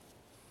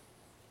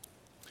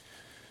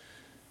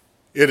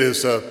It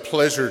is a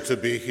pleasure to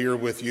be here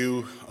with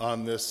you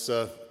on this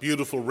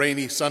beautiful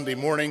rainy Sunday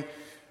morning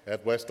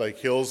at Westlake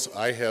Hills.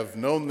 I have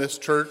known this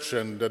church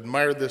and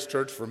admired this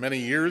church for many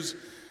years,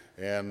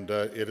 and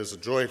it is a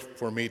joy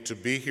for me to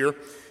be here.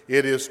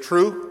 It is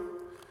true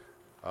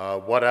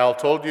what Al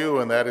told you,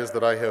 and that is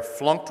that I have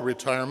flunked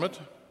retirement.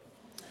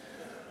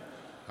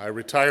 I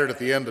retired at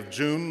the end of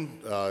June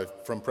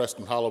from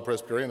Preston Hollow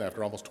Presbyterian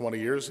after almost 20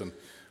 years, and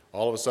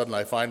all of a sudden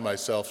I find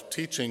myself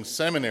teaching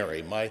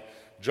seminary. My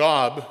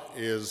job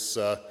is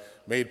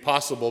made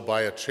possible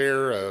by a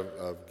chair,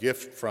 a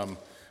gift from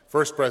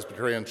First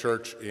Presbyterian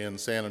Church in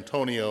San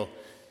Antonio,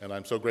 and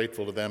I'm so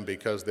grateful to them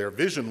because their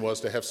vision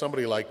was to have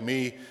somebody like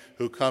me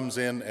who comes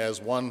in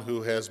as one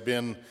who has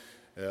been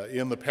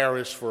in the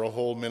parish for a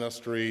whole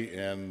ministry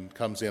and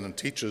comes in and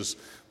teaches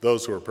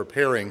those who are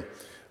preparing.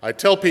 I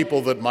tell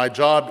people that my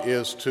job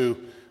is to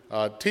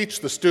teach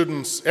the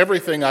students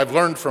everything I've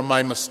learned from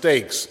my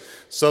mistakes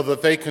so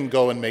that they can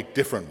go and make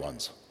different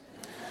ones.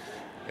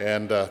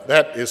 And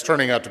that is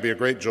turning out to be a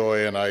great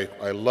joy, and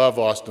I love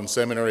Austin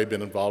Seminary. I've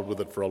been involved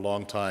with it for a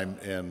long time,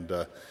 and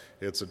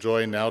it's a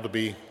joy now to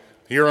be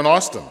here in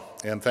Austin,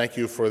 and thank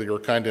you for your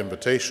kind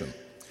invitation.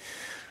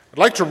 I'd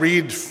like to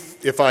read,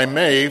 if I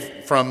may,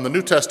 from the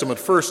New Testament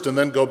first and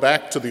then go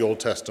back to the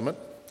Old Testament.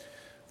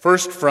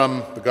 First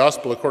from the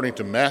Gospel according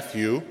to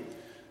Matthew,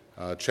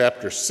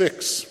 chapter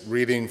 6,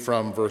 reading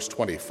from verse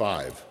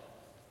 25.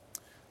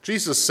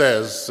 Jesus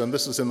says, and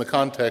this is in the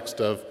context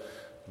of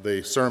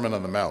the Sermon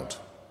on the Mount,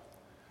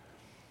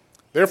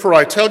 "Therefore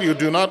I tell you,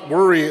 do not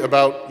worry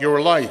about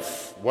your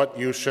life, what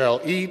you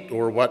shall eat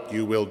or what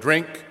you will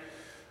drink,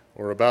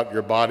 or about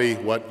your body,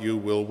 what you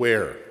will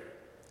wear.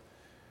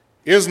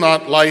 Is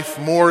not life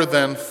more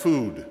than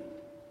food,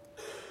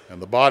 and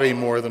the body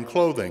more than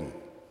clothing?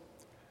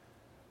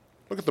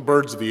 Look at the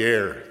birds of the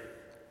air.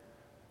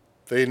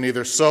 They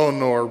neither sow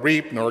nor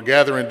reap nor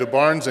gather into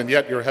barns, and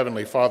yet your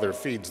heavenly Father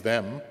feeds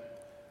them.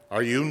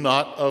 Are you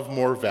not of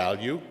more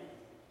value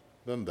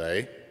than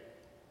they?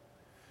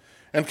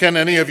 And can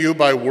any of you,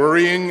 by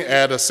worrying,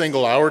 add a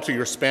single hour to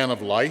your span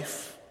of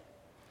life?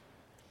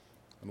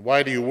 And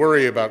why do you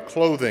worry about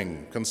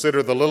clothing?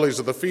 Consider the lilies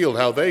of the field,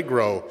 how they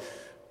grow.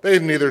 They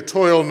neither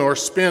toil nor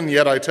spin,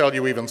 yet I tell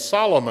you, even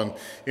Solomon,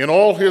 in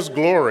all his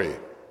glory,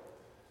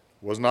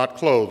 was not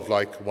clothed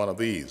like one of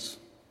these.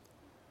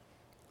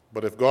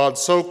 But if God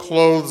so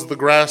clothes the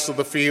grass of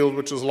the field,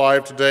 which is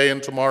alive today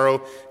and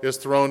tomorrow is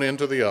thrown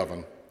into the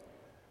oven,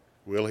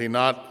 will he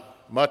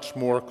not much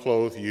more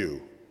clothe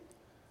you,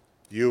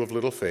 you of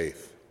little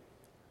faith?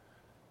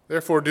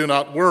 Therefore do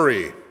not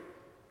worry,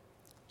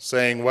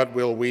 saying, what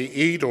will we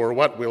eat, or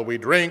what will we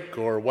drink,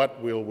 or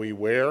what will we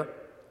wear?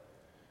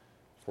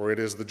 For it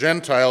is the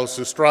Gentiles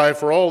who strive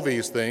for all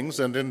these things,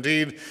 and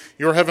indeed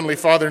your heavenly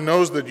Father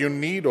knows that you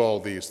need all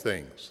these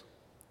things.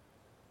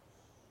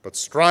 But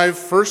strive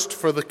first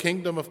for the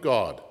kingdom of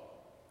God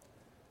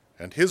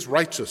and his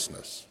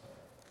righteousness,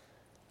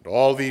 and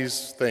all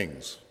these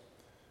things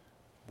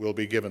will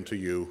be given to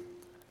you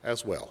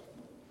as well."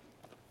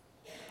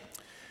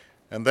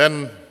 And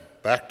then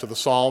back to the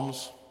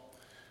Psalms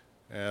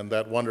and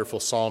that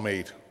wonderful Psalm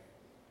 8.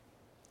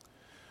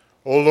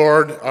 "O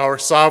Lord, our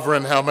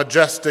sovereign, how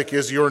majestic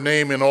is your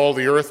name in all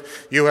the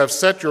earth. You have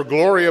set your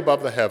glory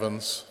above the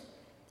heavens.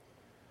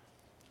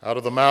 Out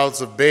of the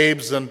mouths of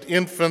babes and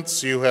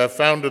infants you have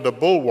founded a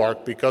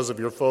bulwark because of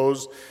your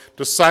foes,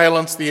 to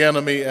silence the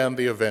enemy and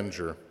the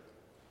avenger.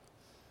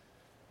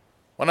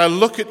 When I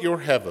look at your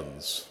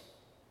heavens,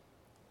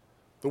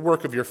 the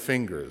work of your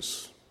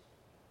fingers,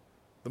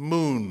 the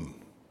moon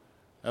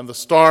and the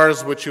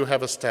stars which you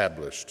have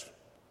established,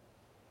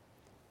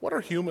 what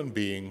are human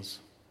beings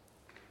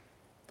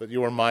that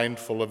you are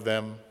mindful of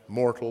them,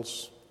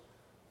 mortals,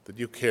 that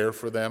you care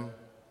for them?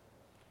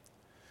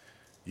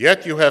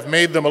 Yet you have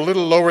made them a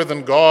little lower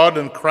than God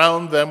and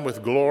crowned them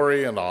with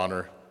glory and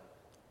honor.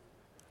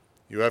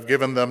 You have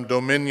given them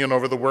dominion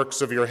over the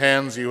works of your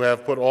hands. You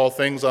have put all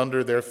things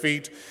under their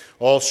feet,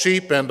 all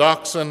sheep and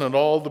oxen and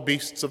all the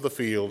beasts of the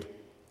field,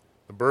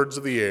 the birds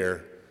of the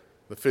air,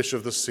 the fish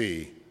of the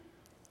sea,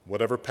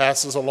 whatever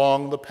passes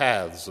along the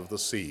paths of the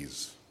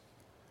seas.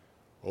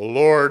 O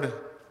Lord,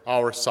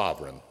 our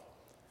sovereign,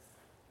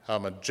 how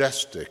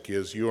majestic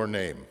is your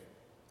name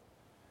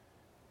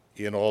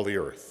in all the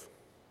earth."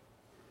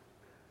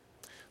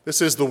 This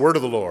is the word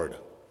of the Lord.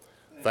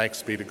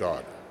 Thanks be to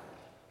God.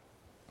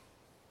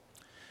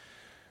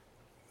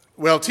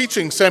 Well,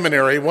 teaching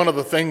seminary, one of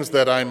the things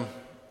that I'm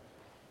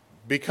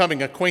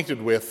becoming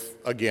acquainted with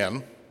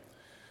again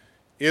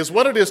is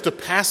what it is to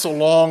pass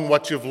along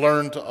what you've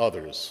learned to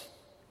others.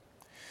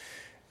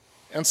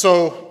 And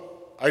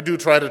so I do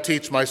try to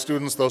teach my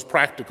students those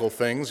practical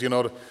things,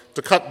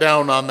 to cut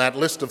down on that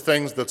list of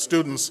things that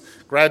students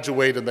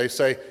graduate and they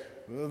say,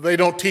 they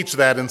don't teach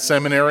that in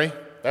seminary.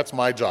 That's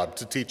my job,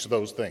 to teach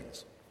those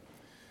things.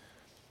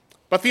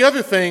 But the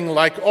other thing,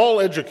 like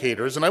all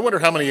educators, and I wonder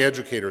how many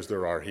educators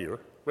there are here.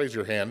 Raise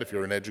your hand if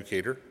you're an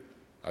educator.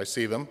 I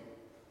see them.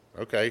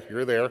 Okay,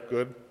 you're there.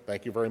 Good.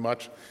 Thank you very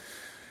much.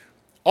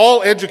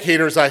 All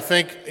educators, I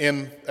think,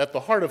 at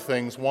the heart of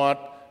things, want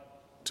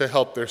to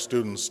help their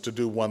students to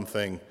do one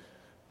thing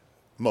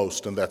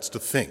most, and that's to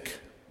think.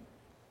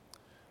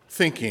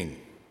 Thinking,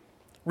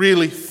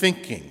 really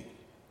thinking,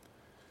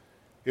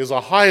 is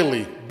a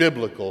highly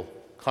biblical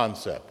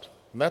concept.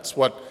 And that's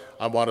what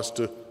I want us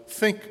to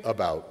think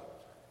about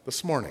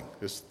this morning,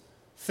 is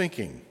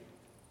thinking.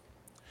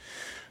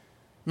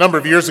 A number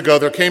of years ago,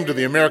 there came to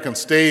the American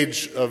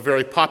stage a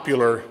very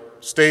popular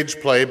stage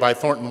play by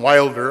Thornton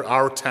Wilder,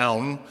 Our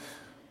Town.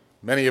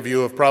 Many of you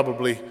have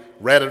probably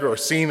read it or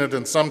seen it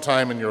in some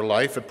time in your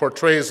life. It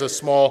portrays a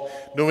small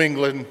New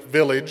England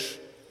village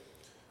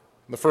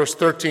in the first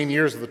 13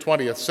 years of the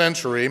 20th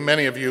century.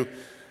 Many of you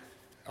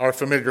are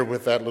familiar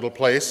with that little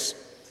place.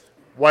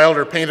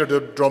 Wilder painted a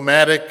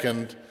dramatic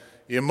and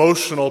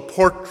emotional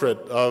portrait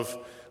of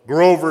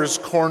Grover's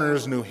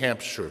Corners, New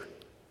Hampshire.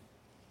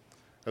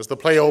 As the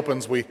play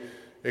opens, we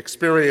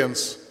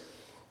experience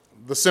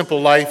the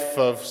simple life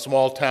of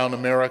small-town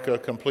America,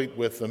 complete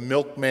with a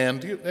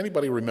milkman.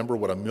 Anybody remember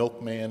what a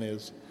milkman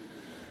is?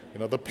 You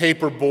know, the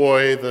paper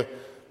boy,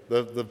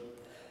 the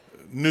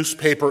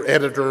newspaper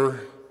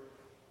editor,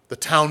 the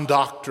town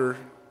doctor.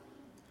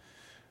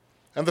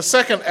 And the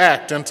second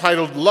act,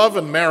 entitled Love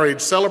and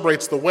Marriage,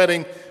 celebrates the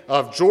wedding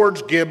of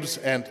George Gibbs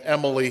and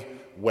Emily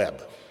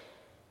Webb.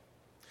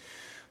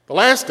 The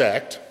last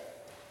act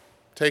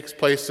takes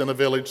place in a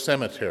village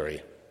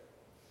cemetery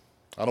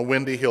on a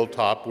windy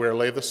hilltop where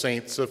lay the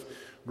saints of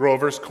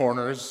Grover's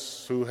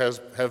Corners, who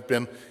have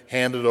been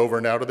handed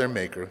over now to their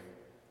maker.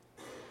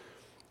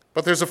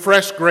 But there's a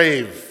fresh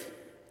grave,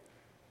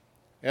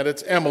 and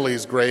it's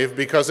Emily's grave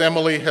because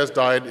Emily has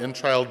died in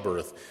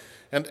childbirth.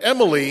 And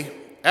Emily,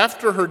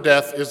 after her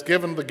death, is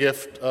given the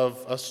gift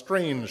of a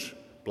strange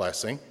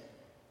blessing.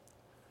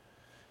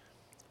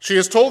 She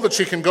is told that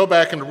she can go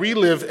back and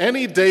relive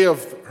any day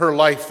of her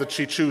life that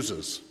she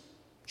chooses.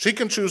 She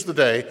can choose the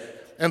day,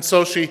 and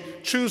so she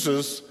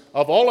chooses,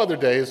 of all other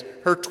days,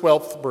 her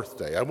 12th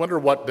birthday. I wonder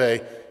what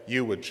day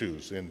you would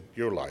choose in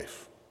your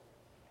life.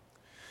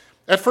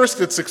 At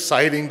first, it's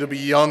exciting to be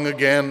young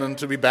again and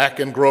to be back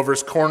in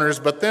Grover's Corners,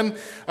 but then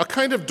a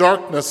kind of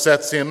darkness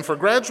sets in, for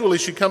gradually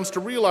she comes to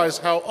realize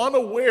how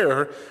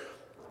unaware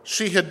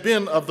she had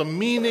been of the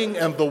meaning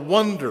and the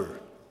wonder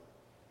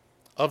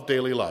of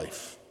daily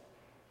life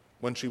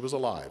when she was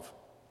alive.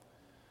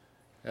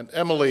 And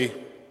Emily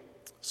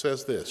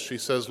says this. She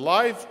says,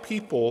 "Live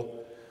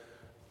people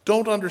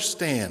don't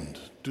understand,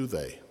 do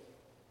they?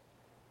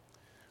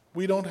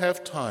 We don't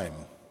have time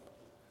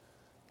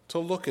to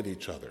look at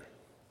each other."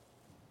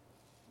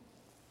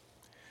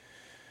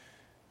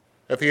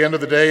 At the end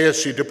of the day, as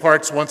she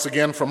departs once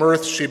again from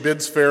earth, she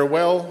bids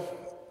farewell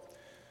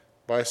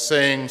by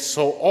saying,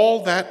 "So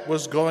all that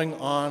was going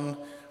on,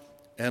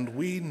 and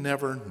we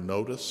never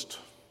noticed?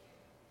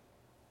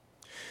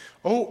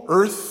 Oh,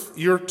 earth,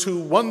 you're too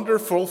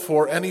wonderful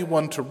for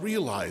anyone to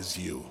realize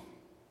you.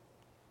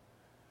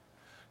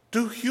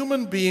 Do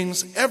human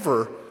beings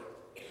ever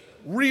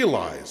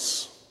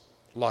realize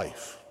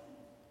life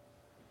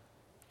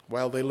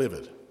while they live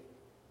it?"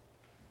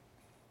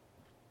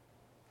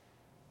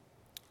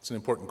 It's an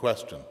important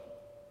question.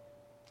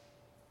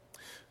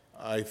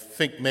 I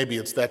think maybe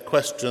it's that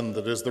question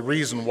that is the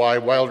reason why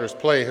Wilder's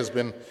play has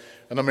been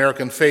an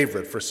American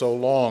favorite for so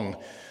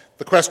long.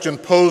 The question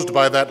posed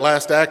by that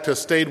last act has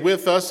stayed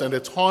with us, and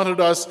it's haunted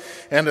us,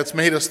 and it's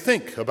made us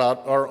think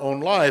about our own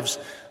lives.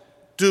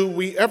 Do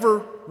we ever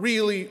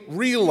really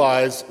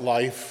realize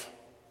life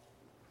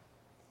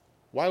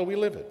while we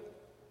live it?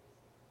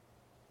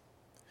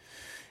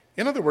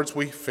 In other words,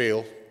 we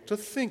fail to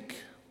think,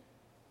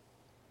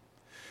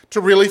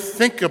 to really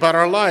think about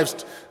our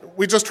lives.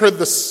 We just heard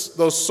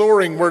those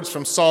soaring words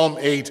from Psalm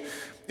 8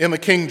 in the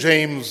King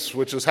James,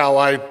 which is how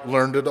I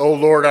learned it. "O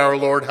Lord, our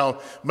Lord,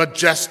 how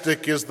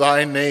majestic is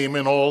thy name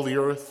in all the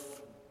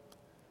earth."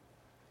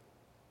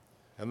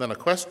 And then a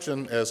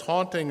question as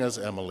haunting as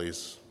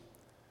Emily's.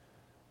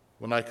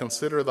 "When I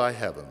consider thy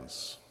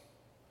heavens,"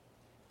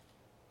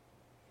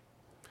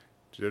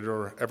 did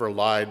you ever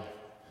lie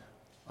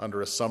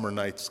under a summer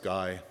night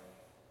sky,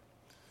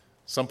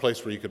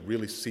 someplace where you could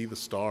really see the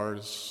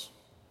stars?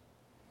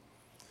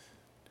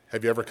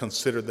 Have you ever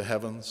considered the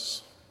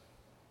heavens?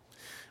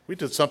 We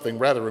did something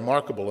rather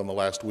remarkable in the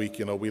last week.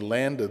 We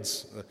landed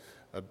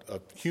a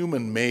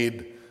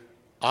human-made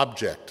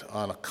object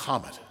on a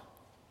comet.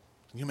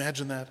 Can you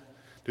imagine that?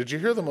 Did you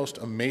hear the most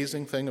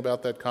amazing thing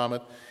about that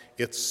comet?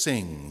 It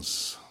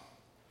sings.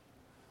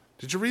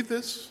 Did you read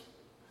this?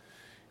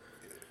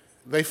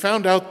 They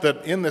found out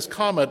that in this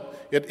comet,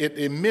 it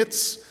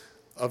emits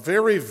a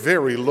very,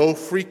 very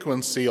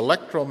low-frequency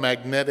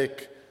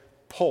electromagnetic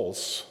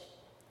pulse.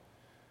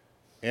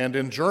 And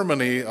in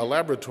Germany, a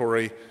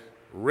laboratory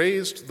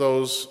raised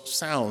those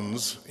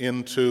sounds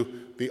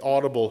into the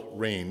audible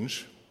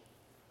range.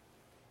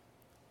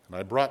 And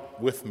I brought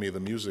with me the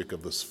music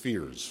of the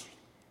spheres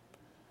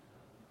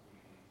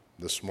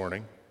this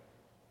morning.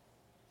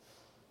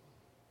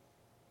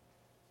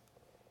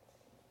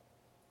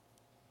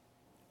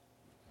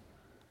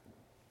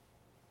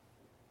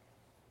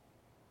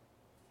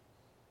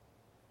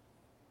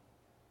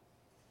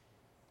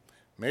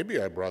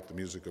 Maybe I brought the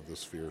music of the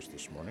spheres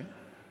this morning.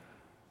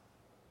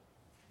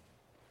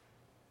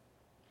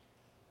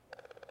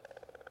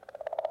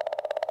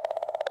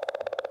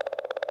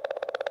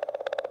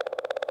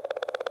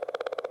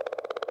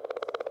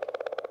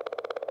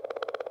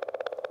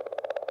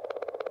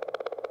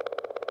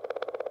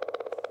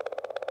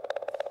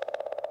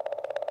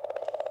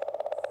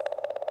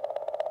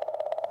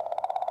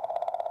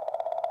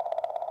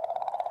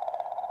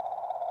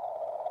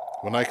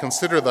 When I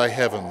consider thy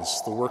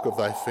heavens, the work of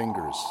thy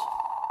fingers,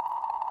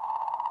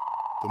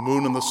 the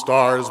moon and the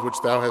stars which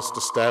thou hast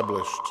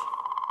established,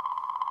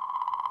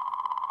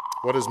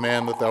 what is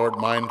man that thou art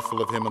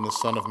mindful of him, and the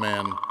Son of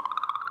Man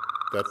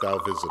that thou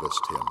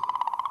visitest him?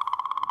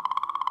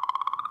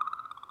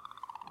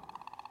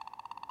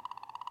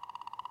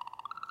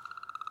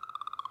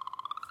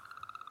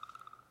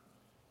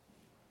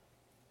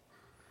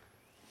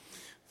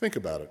 Think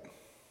about it.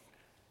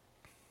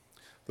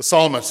 The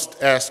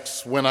psalmist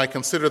asks, when I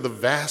consider the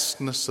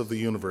vastness of the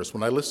universe,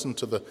 when I listen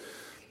to the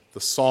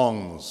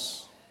songs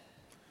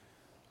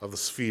of the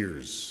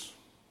spheres,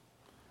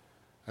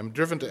 I'm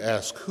driven to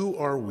ask, who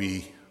are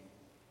we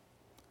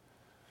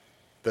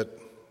that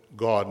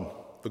God,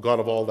 the God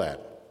of all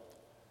that,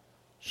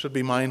 should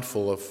be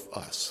mindful of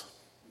us?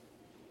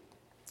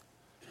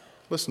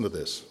 Listen to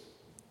this.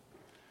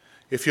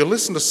 If you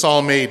listen to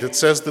Psalm 8, it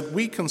says that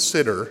we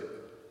consider,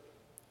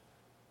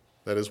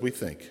 that is, we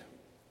think,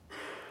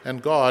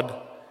 and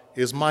God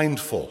is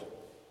mindful.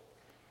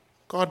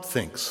 God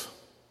thinks.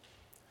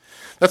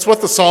 That's what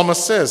the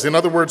psalmist says. In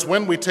other words,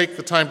 when we take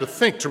the time to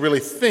think, to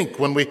really think,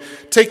 when we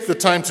take the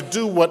time to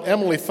do what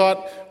Emily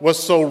thought was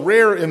so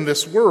rare in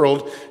this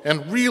world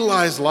and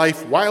realize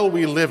life while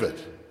we live it,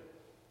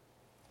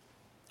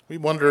 we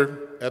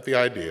wonder at the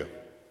idea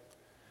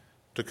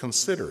to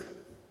consider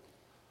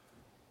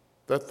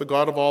that the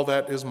God of all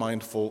that is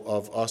mindful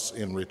of us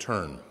in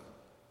return.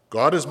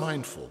 God is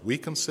mindful. We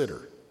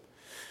consider.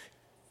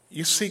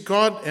 You see,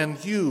 God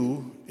and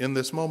you in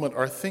this moment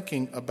are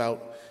thinking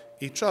about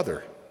each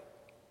other.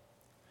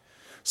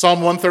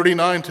 Psalm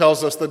 139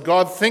 tells us that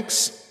God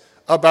thinks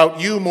about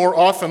you more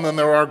often than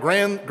there are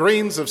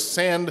grains of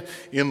sand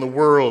in the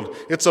world.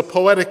 It's a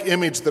poetic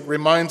image that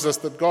reminds us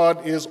that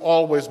God is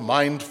always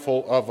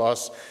mindful of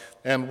us,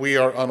 and we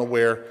are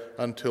unaware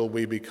until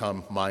we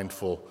become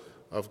mindful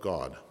of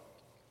God.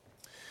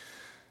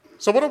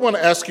 So what I want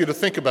to ask you to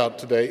think about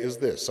today is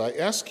this. I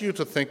ask you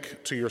to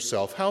think to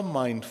yourself, how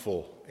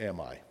mindful am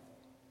I?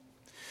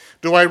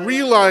 Do I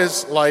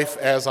realize life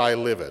as I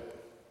live it?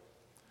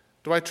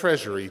 Do I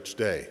treasure each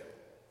day?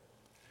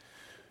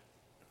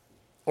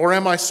 Or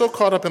am I so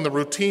caught up in the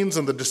routines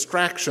and the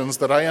distractions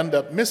that I end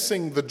up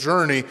missing the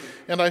journey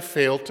and I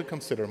fail to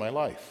consider my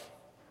life?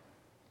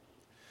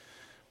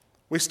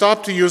 We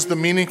stop to use the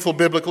meaningful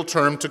biblical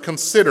term to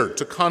consider,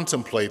 to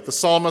contemplate. The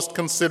psalmist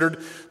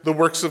considered the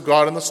works of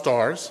God in the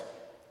stars.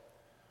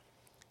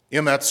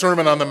 In that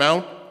Sermon on the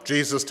Mount,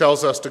 Jesus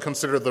tells us to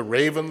consider the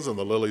ravens and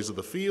the lilies of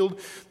the field.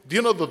 Do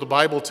you know that the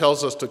Bible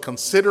tells us to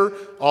consider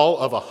all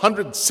of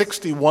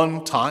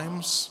 161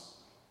 times?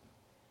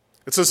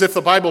 It's as if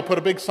the Bible put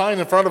a big sign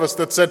in front of us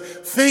that said,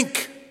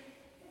 think.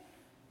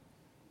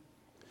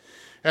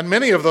 And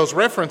many of those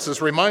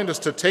references remind us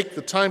to take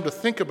the time to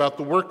think about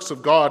the works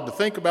of God, to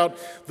think about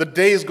the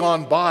days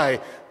gone by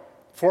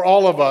for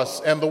all of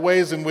us and the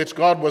ways in which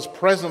God was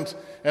present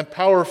and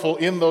powerful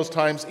in those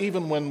times,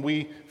 even when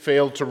we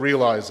failed to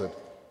realize it.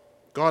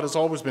 God has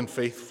always been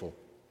faithful.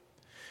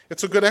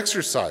 It's a good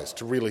exercise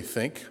to really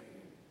think.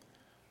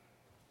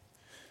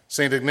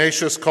 St.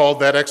 Ignatius called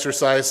that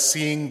exercise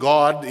seeing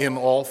God in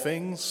all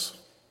things.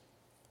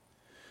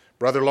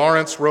 Brother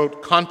Lawrence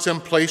wrote,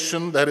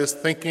 contemplation, that is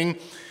thinking,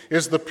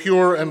 is the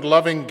pure and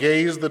loving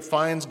gaze that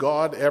finds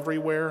God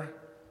everywhere.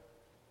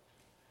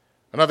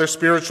 Another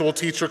spiritual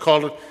teacher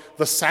called it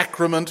the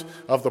sacrament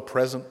of the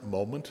present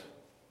moment.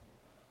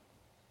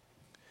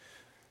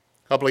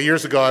 A couple of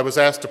years ago, I was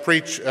asked to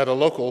preach at a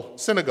local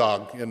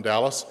synagogue in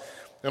Dallas,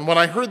 and when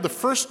I heard the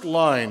first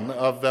line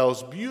of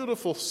those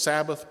beautiful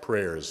Sabbath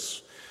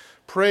prayers,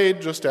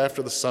 prayed just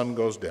after the sun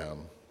goes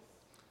down,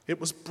 it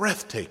was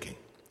breathtaking.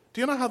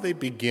 Do you know how they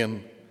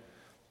begin?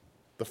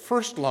 The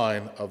first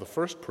line of the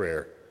first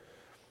prayer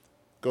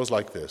goes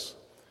like this: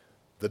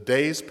 the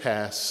days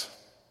pass,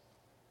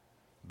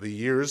 the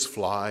years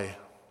fly,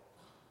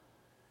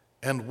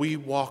 and we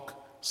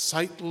walk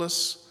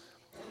sightless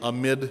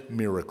amid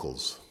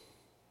miracles.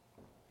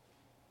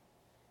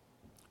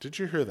 Did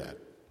you hear that?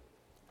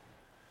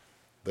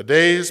 The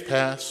days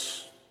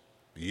pass,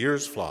 the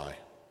years fly,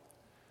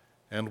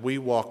 and we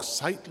walk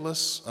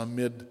sightless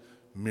amid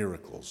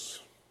miracles.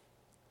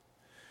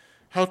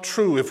 How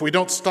true. If we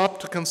don't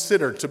stop to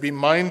consider, to be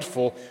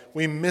mindful,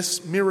 we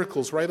miss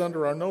miracles right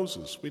under our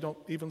noses. We don't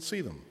even see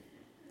them.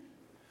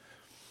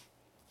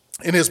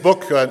 In his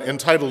book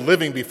entitled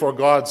Living Before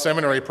God,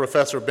 seminary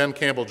professor Ben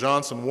Campbell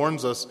Johnson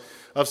warns us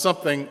of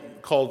something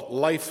called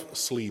life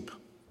sleep.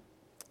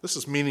 This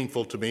is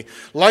meaningful to me.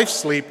 Life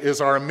sleep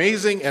is our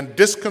amazing and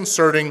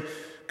disconcerting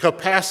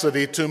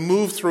capacity to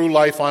move through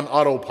life on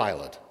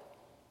autopilot,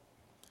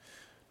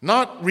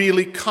 not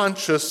really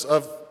conscious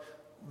of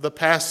the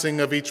passing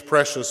of each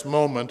precious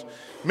moment,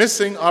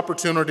 missing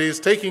opportunities,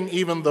 taking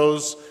even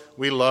those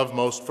we love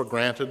most for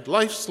granted.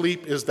 Life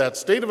sleep is that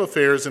state of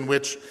affairs in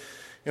which,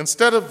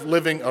 instead of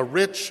living a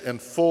rich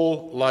and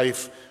full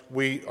life,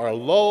 we are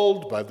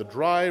lulled by the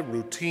dry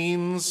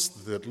routines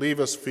that leave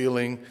us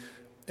feeling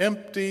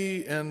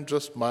empty and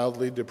just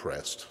mildly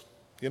depressed.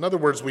 In other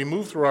words, we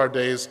move through our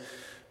days,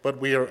 but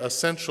we are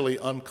essentially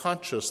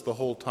unconscious the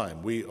whole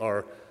time. We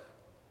are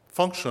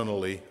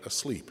functionally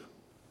asleep.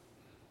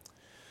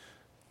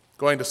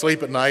 Going to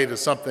sleep at night is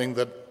something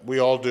that we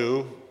all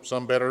do,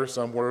 some better,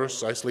 some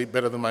worse. I sleep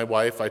better than my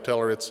wife. I tell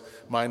her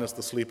mine is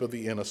the sleep of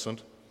the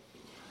innocent.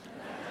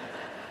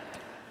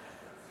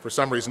 For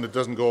some reason, it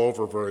doesn't go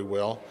over very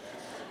well.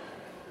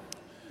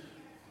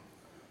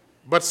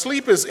 But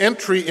sleep is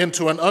entry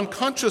into an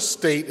unconscious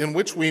state in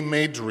which we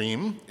may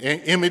dream.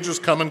 Images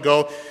come and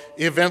go.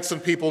 Events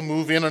and people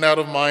move in and out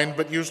of mind,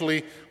 but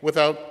usually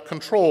without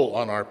control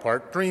on our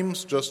part.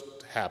 Dreams just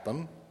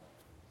happen.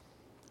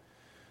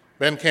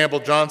 Ben Campbell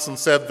Johnson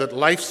said that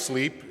life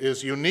sleep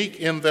is unique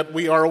in that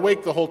we are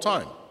awake the whole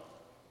time.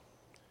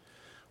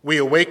 We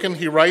awaken,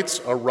 he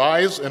writes,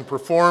 arise and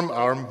perform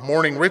our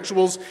morning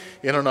rituals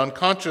in an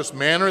unconscious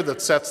manner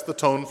that sets the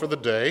tone for the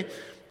day.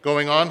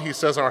 Going on, he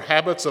says, our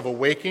habits of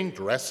awaking,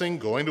 dressing,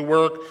 going to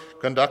work,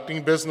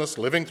 conducting business,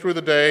 living through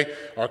the day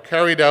are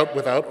carried out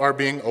without our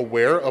being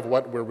aware of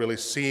what we're really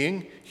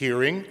seeing,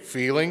 hearing,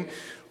 feeling.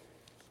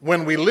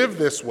 When we live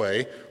this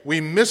way,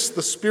 we miss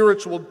the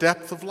spiritual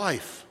depth of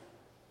life.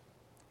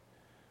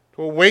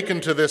 To awaken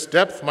to this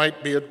depth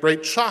might be a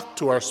great shock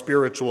to our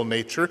spiritual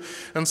nature,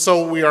 and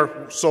so we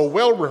are so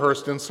well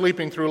rehearsed in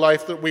sleeping through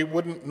life that we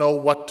wouldn't know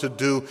what to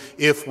do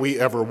if we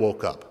ever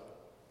woke up.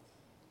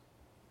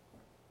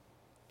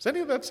 Does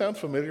any of that sound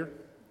familiar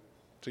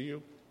to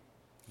you?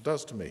 It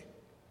does to me.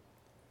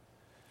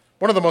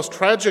 One of the most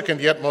tragic and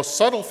yet most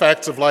subtle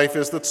facts of life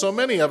is that so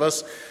many of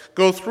us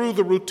go through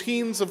the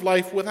routines of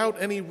life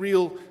without any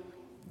real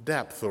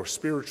depth or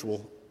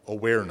spiritual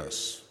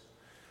awareness.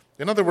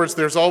 In other words,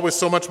 there's always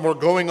so much more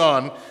going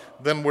on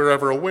than we're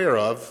ever aware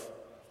of,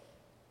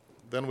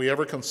 than we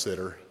ever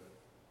consider,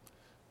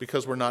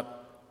 because we're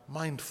not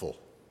mindful.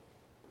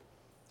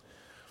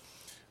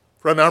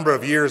 For a number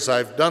of years,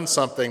 I've done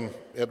something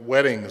at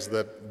weddings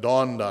that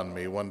dawned on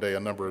me one day a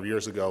number of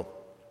years ago.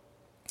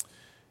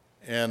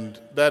 And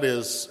that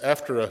is,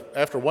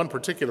 after one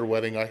particular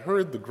wedding, I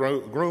heard the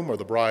groom or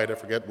the bride, I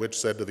forget which,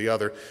 said to the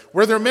other,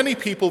 "Were there many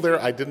people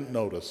there I didn't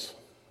notice?"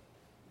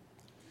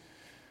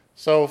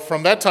 So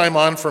from that time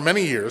on, for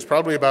many years,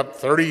 probably about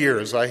 30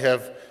 years, I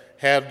have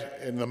had,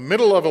 in the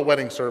middle of a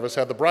wedding service,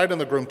 had the bride and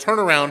the groom turn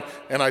around,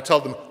 and I tell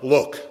them,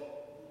 look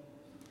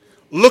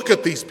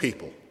at these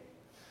people.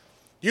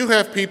 You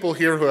have people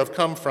here who have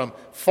come from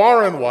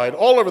far and wide,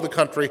 all over the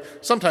country,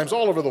 sometimes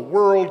all over the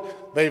world.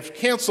 They've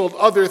canceled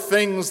other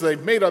things.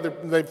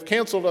 They've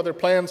canceled other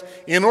plans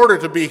in order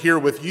to be here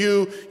with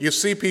you. You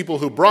see people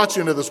who brought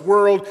you into this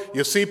world.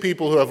 You see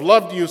people who have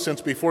loved you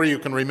since before you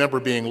can remember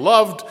being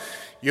loved.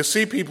 You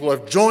see people who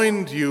have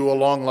joined you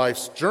along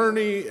life's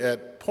journey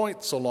at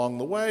points along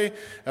the way.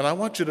 And I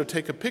want you to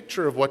take a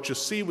picture of what you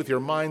see with your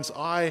mind's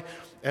eye,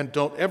 and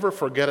don't ever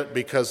forget it,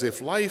 because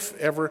if life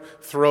ever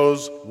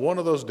throws one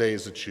of those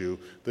days at you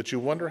that you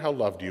wonder how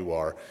loved you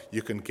are,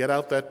 you can get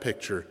out that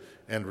picture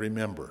and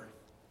remember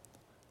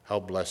how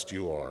blessed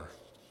you are.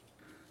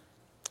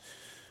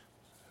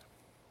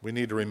 We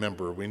need to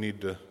remember. We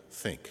need to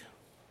think.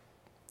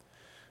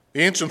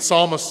 The ancient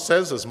psalmist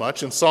says as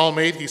much. In Psalm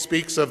 8, he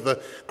speaks of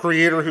the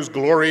Creator whose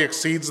glory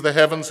exceeds the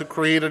heavens, who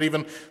created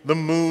even the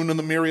moon and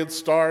the myriad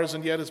stars,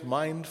 and yet is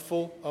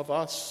mindful of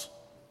us.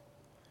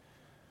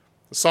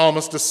 The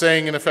psalmist is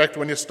saying, in effect,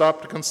 when you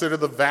stop to consider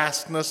the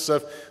vastness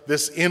of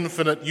this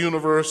infinite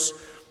universe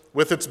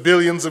with its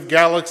billions of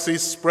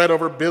galaxies spread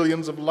over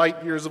billions of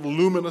light years of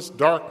luminous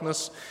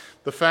darkness,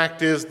 the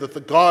fact is that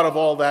the God of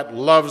all that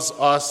loves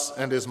us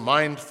and is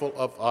mindful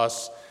of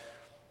us,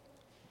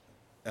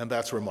 and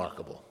that's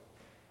remarkable.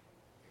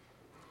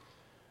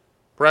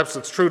 Perhaps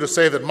it's true to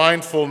say that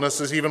mindfulness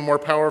is even more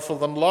powerful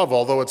than love,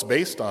 although it's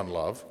based on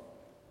love.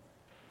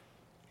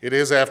 It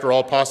is, after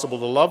all, possible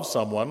to love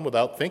someone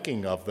without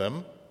thinking of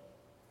them.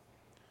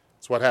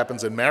 It's what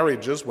happens in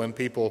marriages when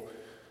people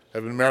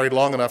have been married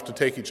long enough to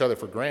take each other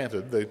for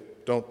granted. They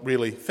don't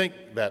really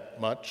think that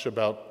much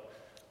about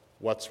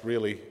what's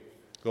really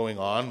going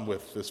on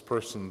with this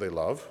person they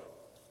love.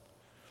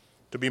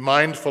 To be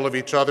mindful of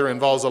each other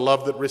involves a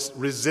love that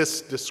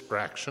resists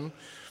distraction.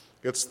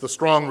 It's the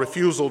strong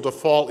refusal to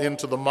fall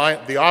into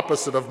the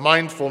opposite of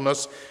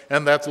mindfulness,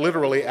 and that's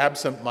literally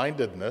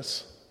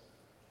absent-mindedness.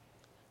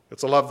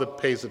 It's a love that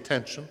pays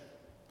attention,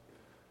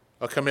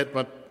 a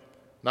commitment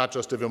not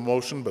just of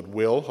emotion but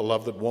will, a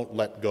love that won't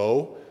let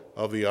go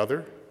of the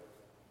other.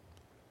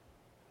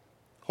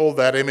 Hold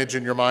that image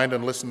in your mind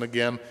and listen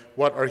again.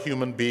 What are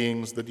human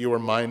beings that you are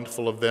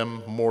mindful of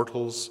them,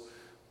 mortals,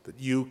 that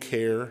you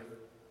care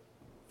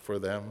for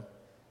them?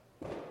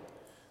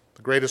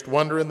 The greatest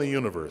wonder in the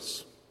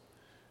universe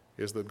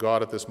is that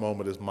God at this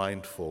moment is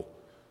mindful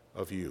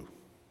of you.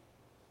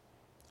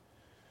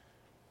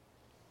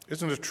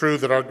 Isn't it true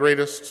that our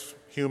greatest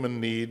human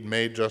need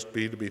may just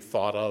be to be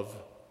thought of,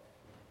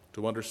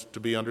 to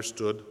be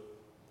understood?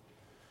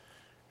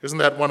 Isn't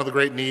that one of the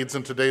great needs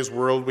in today's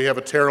world? We have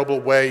a terrible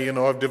way,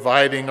 of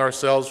dividing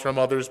ourselves from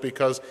others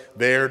because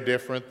they're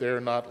different, they're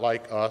not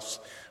like us.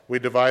 We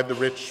divide the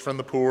rich from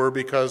the poor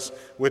because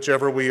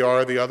whichever we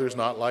are, the other's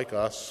not like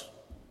us.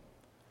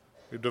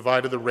 We've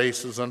divided the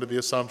races under the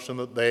assumption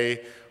that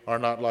they are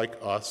not like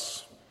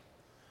us.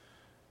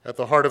 At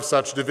the heart of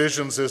such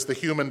divisions is the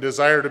human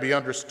desire to be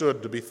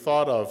understood, to be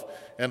thought of,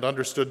 and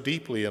understood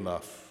deeply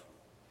enough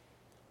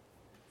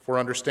for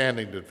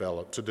understanding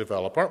to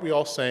develop. Aren't we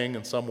all saying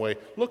in some way,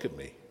 look at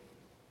me,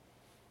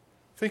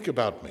 think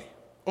about me,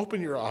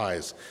 open your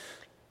eyes,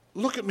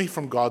 look at me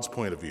from God's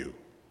point of view?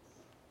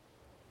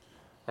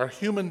 Our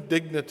human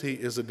dignity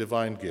is a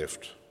divine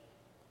gift.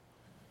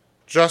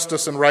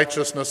 Justice and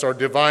righteousness are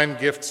divine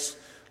gifts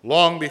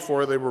long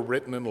before they were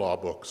written in law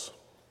books.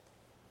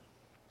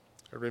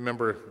 I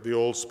remember the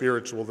old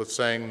spiritual that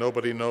sang,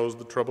 "Nobody knows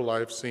the trouble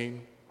I've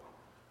seen.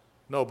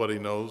 Nobody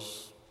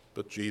knows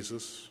but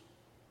Jesus."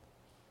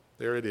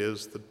 There it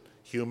is, the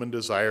human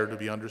desire to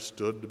be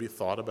understood, to be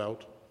thought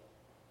about.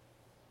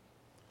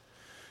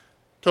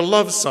 To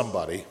love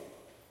somebody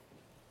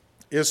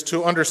is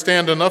to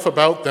understand enough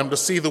about them to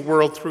see the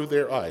world through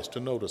their eyes, to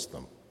notice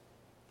them,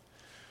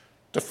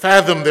 to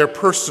fathom their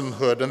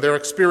personhood and their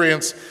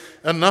experience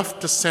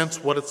enough to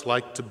sense what it's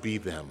like to be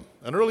them.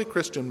 An early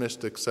Christian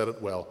mystic said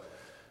it well.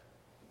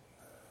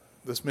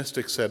 This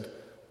mystic said,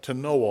 to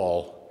know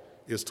all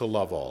is to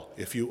love all.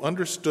 If you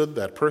understood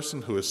that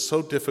person who is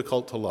so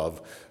difficult to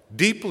love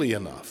deeply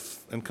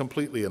enough and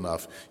completely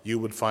enough, you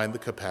would find the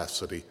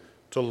capacity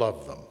to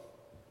love them.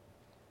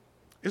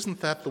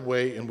 Isn't that the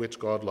way in which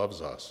God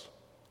loves us?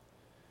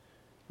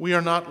 We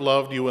are not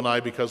loved, you and I,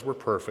 because we're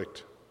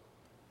perfect.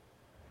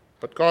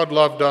 But God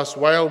loved us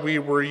while we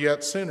were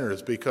yet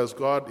sinners because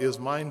God is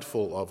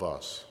mindful of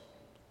us.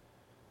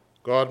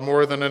 God,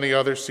 more than any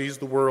other, sees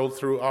the world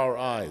through our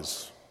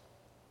eyes.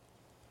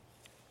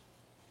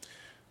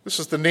 This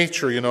is the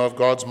nature, of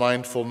God's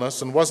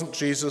mindfulness. And wasn't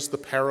Jesus the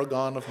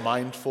paragon of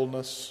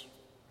mindfulness?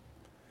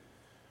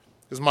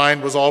 His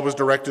mind was always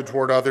directed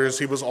toward others.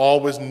 He was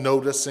always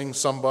noticing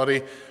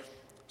somebody.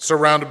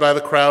 Surrounded by the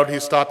crowd, he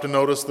stopped to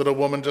notice that a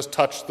woman just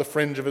touched the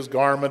fringe of his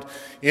garment.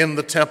 In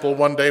the temple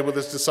one day with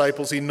his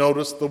disciples, he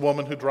noticed the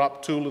woman who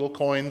dropped 2 little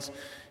coins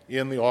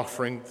in the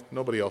offering.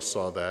 Nobody else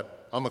saw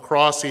that. On the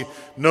cross, he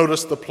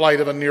noticed the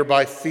plight of a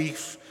nearby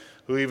thief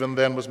who even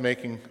then was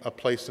making a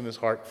place in his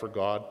heart for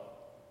God.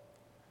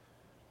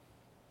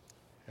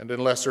 And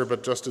in lesser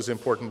but just as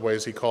important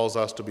ways, he calls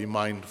us to be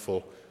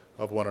mindful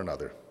of one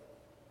another.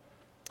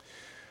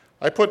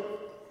 I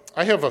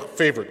have a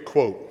favorite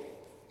quote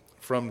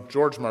from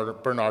George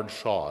Bernard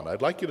Shaw, and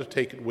I'd like you to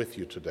take it with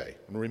you today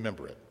and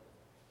remember it.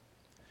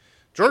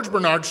 George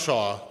Bernard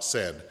Shaw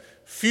said,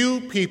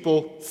 "Few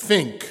people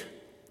think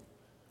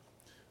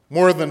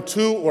more than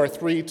 2 or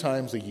 3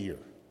 times a year.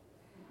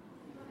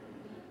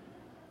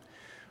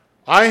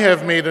 I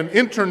have made an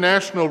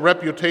international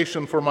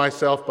reputation for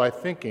myself by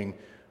thinking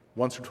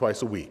once or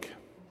twice a week."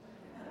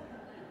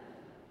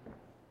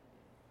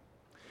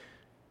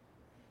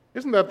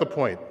 Isn't that the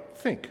point?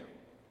 Think.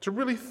 To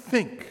really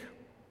think.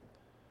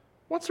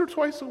 Once or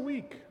twice a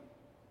week.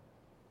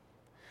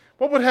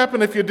 What would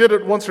happen if you did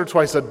it once or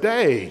twice a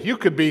day? You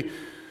could be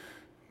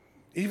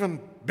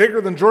even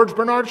bigger than George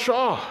Bernard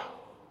Shaw.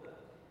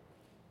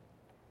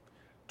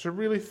 To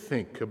really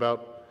think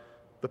about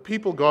the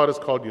people God has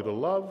called you to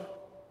love,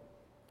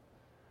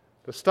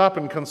 to stop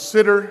and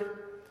consider,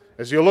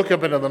 as you look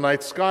up into the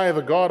night sky,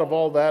 the God of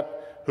all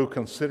that who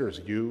considers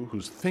you,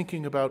 who's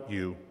thinking about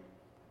you.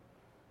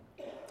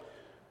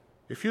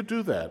 If you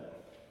do that,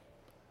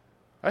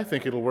 I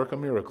think it'll work a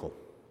miracle.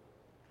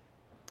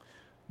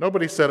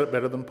 Nobody said it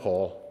better than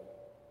Paul.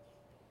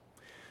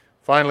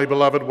 Finally,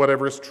 beloved,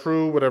 whatever is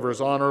true, whatever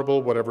is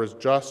honorable, whatever is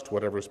just,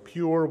 whatever is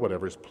pure,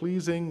 whatever is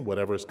pleasing,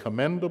 whatever is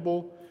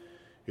commendable,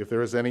 if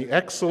there is any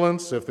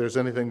excellence, if there's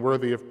anything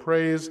worthy of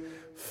praise,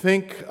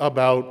 think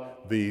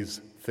about these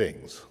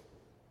things.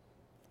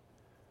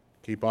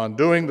 Keep on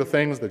doing the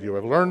things that you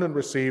have learned and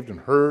received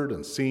and heard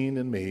and seen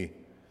in me,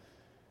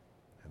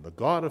 and the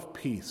God of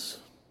peace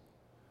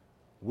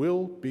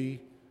will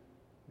be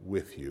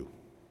with you.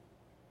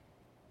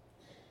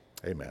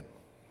 Amen.